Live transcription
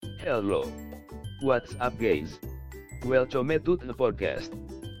Hello. What's up guys? Welcome to the podcast.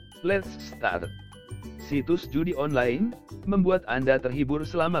 Let's start. Situs judi online membuat Anda terhibur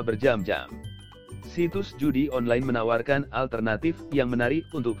selama berjam-jam. Situs judi online menawarkan alternatif yang menarik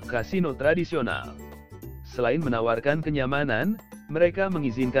untuk kasino tradisional. Selain menawarkan kenyamanan, mereka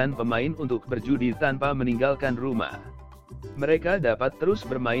mengizinkan pemain untuk berjudi tanpa meninggalkan rumah. Mereka dapat terus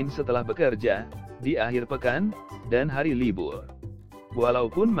bermain setelah bekerja, di akhir pekan, dan hari libur.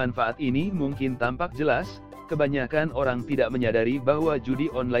 Walaupun manfaat ini mungkin tampak jelas, kebanyakan orang tidak menyadari bahwa judi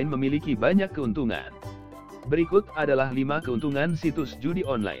online memiliki banyak keuntungan. Berikut adalah 5 keuntungan situs judi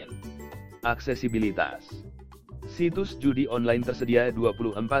online. Aksesibilitas. Situs judi online tersedia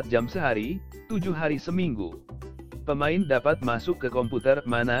 24 jam sehari, 7 hari seminggu. Pemain dapat masuk ke komputer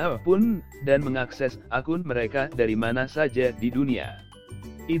manapun, dan mengakses akun mereka dari mana saja di dunia.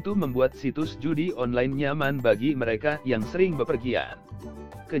 Itu membuat situs judi online nyaman bagi mereka yang sering bepergian.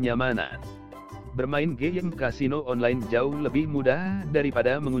 Kenyamanan. Bermain game kasino online jauh lebih mudah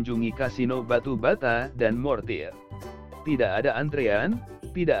daripada mengunjungi kasino batu bata dan mortir. Tidak ada antrean,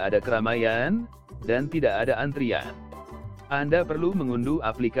 tidak ada keramaian, dan tidak ada antrian. Anda perlu mengunduh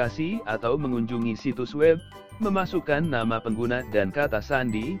aplikasi atau mengunjungi situs web, memasukkan nama pengguna dan kata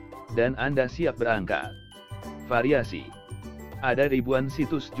sandi, dan Anda siap berangkat. Variasi. Ada ribuan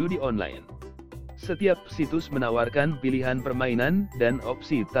situs judi online. Setiap situs menawarkan pilihan permainan dan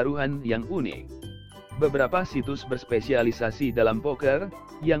opsi taruhan yang unik. Beberapa situs berspesialisasi dalam poker,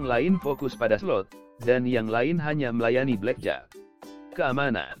 yang lain fokus pada slot, dan yang lain hanya melayani blackjack.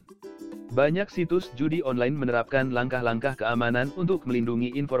 Keamanan. Banyak situs judi online menerapkan langkah-langkah keamanan untuk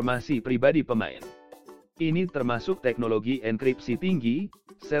melindungi informasi pribadi pemain. Ini termasuk teknologi enkripsi tinggi,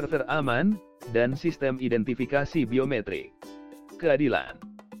 server aman, dan sistem identifikasi biometrik. Keadilan.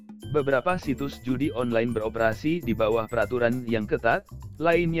 Beberapa situs judi online beroperasi di bawah peraturan yang ketat,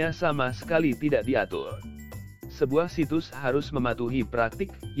 lainnya sama sekali tidak diatur. Sebuah situs harus mematuhi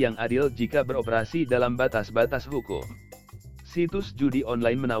praktik yang adil jika beroperasi dalam batas-batas hukum. Situs judi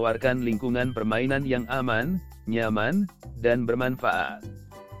online menawarkan lingkungan permainan yang aman, nyaman, dan bermanfaat.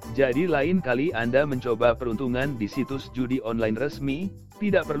 Jadi lain kali Anda mencoba peruntungan di situs judi online resmi,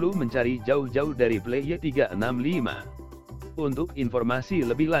 tidak perlu mencari jauh-jauh dari Play365. Untuk informasi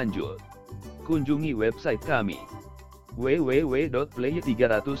lebih lanjut, kunjungi website kami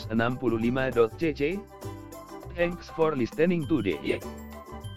www.play365.cc. Thanks for listening today.